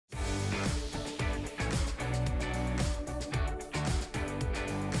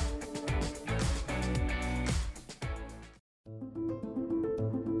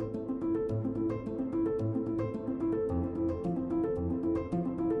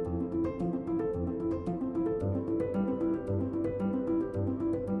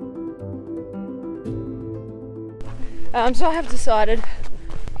So I have decided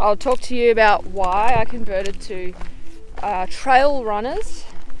I'll talk to you about why I converted to trail runners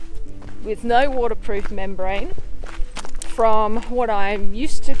with no waterproof membrane from what I'm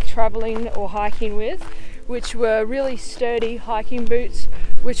used to traveling or hiking with, which were really sturdy hiking boots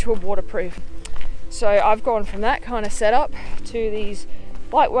which were waterproof. So I've gone from that kind of setup to these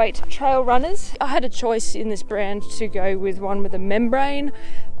lightweight trail runners. I had a choice in this brand to go with one with a membrane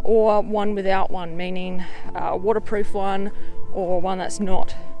or one without one, meaning a waterproof one or one that's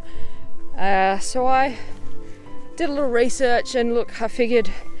not. So I did a little research, and look, I figured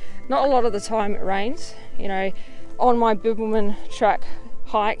not a lot of the time it rains. You know, on my Bibbulmun track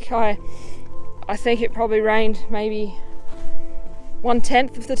hike, I think it probably rained maybe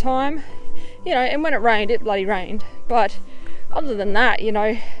 1/10 of the time. You know, and when it rained, it bloody rained. But other than that, you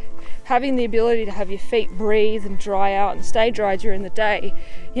know, having the ability to have your feet breathe and dry out and stay dry during the day,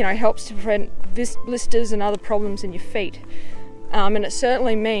 you know, helps to prevent blisters and other problems in your feet. And it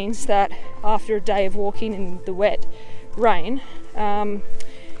certainly means that after a day of walking in the wet rain,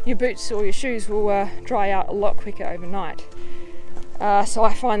 your boots or your shoes will dry out a lot quicker overnight. So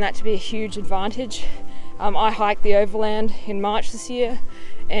I find that to be a huge advantage. I hiked the Overland in March this year,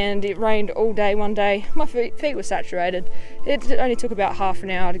 and it rained all day one day. My feet were saturated. It only took about half an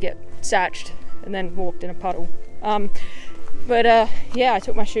hour to get satched and then walked in a puddle. Yeah, I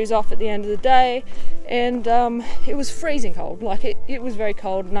took my shoes off at the end of the day, and it was freezing cold. Like it was very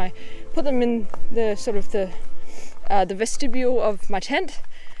cold, and I put them in the sort of the vestibule of my tent,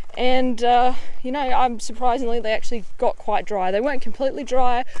 and you know, surprisingly they actually got quite dry. They weren't completely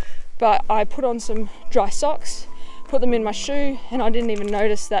dry, but I put on some dry socks, put them in my shoe, and I didn't even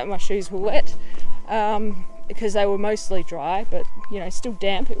notice that my shoes were wet because they were mostly dry, but you know, still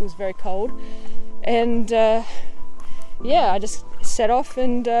damp. It was very cold, and yeah, I just set off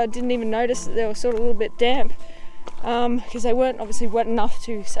and didn't even notice that they were sort of a little bit damp because they weren't obviously wet enough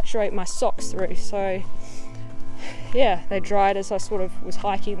to saturate my socks through. So yeah, they dried as I sort of was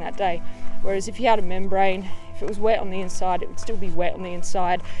hiking that day. Whereas if you had a membrane, if it was wet on the inside, it would still be wet on the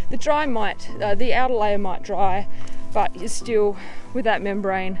inside. The outer layer might dry, but you still, with that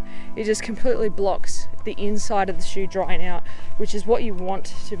membrane, it just completely blocks the inside of the shoe drying out, which is what you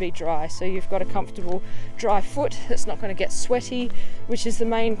want to be dry. So you've got a comfortable dry foot that's not going to get sweaty, which is the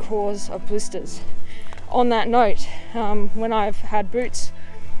main cause of blisters. On that note, when I've had boots,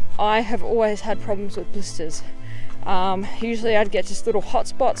 I have always had problems with blisters. Usually I'd get just little hot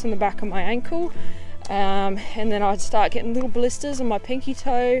spots on the back of my ankle, and then I'd start getting little blisters on my pinky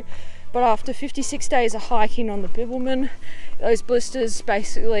toe. But after 56 days of hiking on the Bibbulmun, those blisters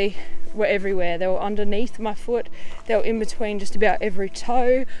basically were everywhere. They were underneath my foot, they were in between just about every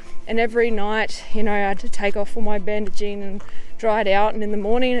toe, and every night, you know, I had to take off all my bandaging and dry it out, and in the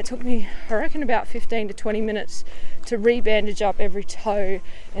morning it took me, I reckon, about 15 to 20 minutes to re-bandage up every toe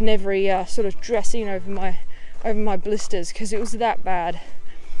and every sort of dressing over my blisters, because it was that bad.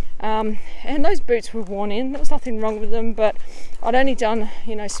 And those boots were worn in. There was nothing wrong with them, but I'd only done,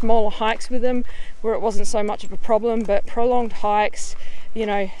 you know, smaller hikes with them where it wasn't so much of a problem. But prolonged hikes, you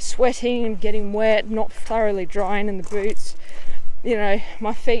know, sweating and getting wet, not thoroughly drying in the boots, you know,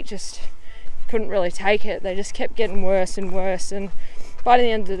 my feet just couldn't really take it. They just kept getting worse and worse, and by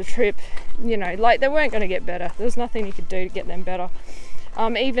the end of the trip, you know, like, they weren't going to get better. There was nothing you could do to get them better.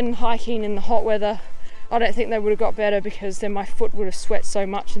 Even hiking in the hot weather, I don't think they would have got better, because then my foot would have sweat so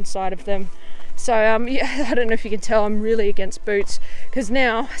much inside of them. So yeah, I don't know if you can tell, I'm really against boots, because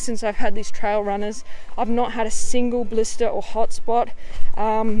now, since I've had these trail runners, I've not had a single blister or hot spot,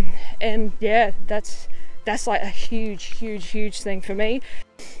 and yeah, that's like a huge thing for me.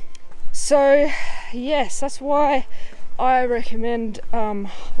 So yes, that's why I recommend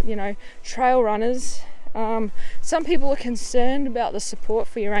you know, trail runners. Some people are concerned about the support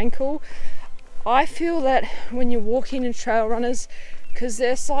for your ankle. I feel that when you're walking in trail runners, because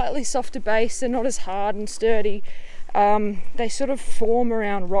they're slightly softer base, they're not as hard and sturdy, they sort of form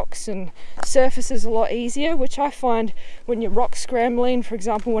around rocks and surfaces a lot easier, which I find when you're rock scrambling. For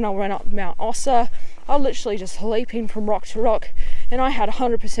example, when I went up Mount Ossa, I literally just leaping from rock to rock, and I had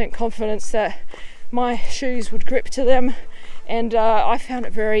 100% confidence that my shoes would grip to them, and I found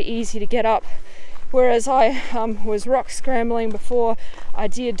it very easy to get up. Whereas I was rock scrambling before I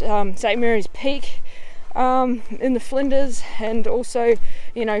did St Mary's Peak in the Flinders, and also,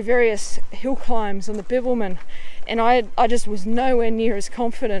 you know, various hill climbs on the Bibbulmun, and I just was nowhere near as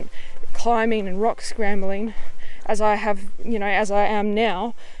confident climbing and rock scrambling as I am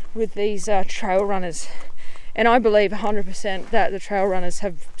now with these trail runners. And I believe 100% that the trail runners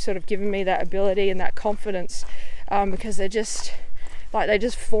have sort of given me that ability and that confidence, because they just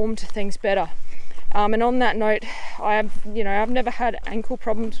form to things better. And on that note, I've never had ankle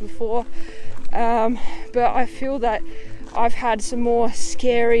problems before, but I feel that I've had some more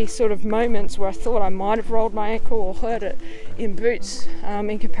scary sort of moments where I thought I might have rolled my ankle or hurt it in boots,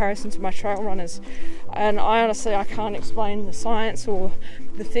 in comparison to my trail runners. And I can't explain the science or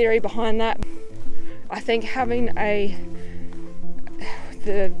the theory behind that. I think having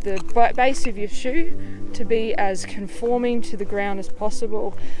the base of your shoe to be as conforming to the ground as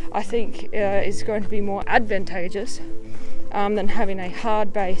possible, I think is going to be more advantageous than having a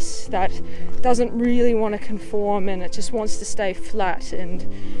hard base that doesn't really want to conform and it just wants to stay flat, and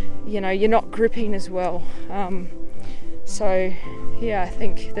you're not gripping as well. So yeah, I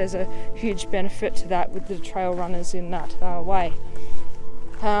think there's a huge benefit to that with the trail runners in that way.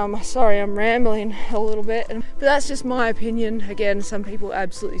 Sorry, I'm rambling a little bit, but that's just my opinion. Again, some people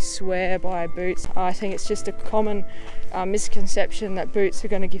absolutely swear by boots. I think it's just a common misconception that boots are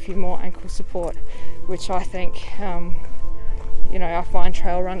going to give you more ankle support, which I think, I find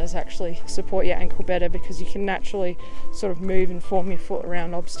trail runners actually support your ankle better, because you can naturally sort of move and form your foot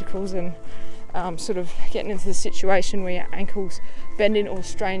around obstacles, and sort of getting into the situation where your ankles bend in all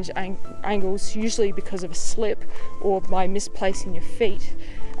strange angles, usually because of a slip or by misplacing your feet.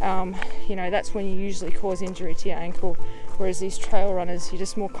 That's when you usually cause injury to your ankle. Whereas these trail runners, you're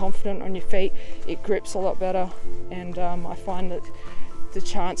just more confident on your feet, it grips a lot better, and I find that the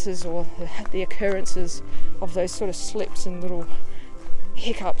chances or the occurrences of those sort of slips and little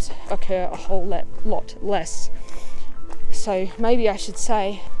hiccups occur a whole lot less. So maybe I should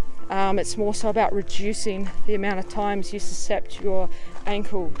say it's more so about reducing the amount of times you suscept your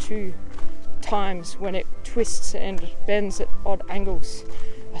ankle to times when it twists and bends at odd angles.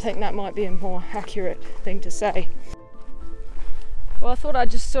 I think that might be a more accurate thing to say. Well, I thought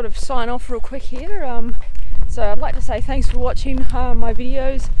I'd just sort of sign off real quick here. So I'd like to say thanks for watching my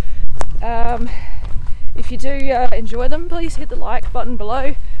videos. If you do enjoy them, please hit the like button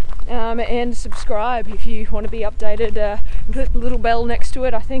below, and subscribe if you want to be updated. Click the little bell next to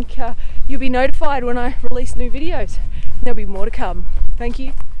it. I think you'll be notified when I release new videos. There'll be more to come. Thank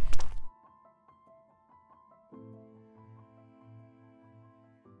you.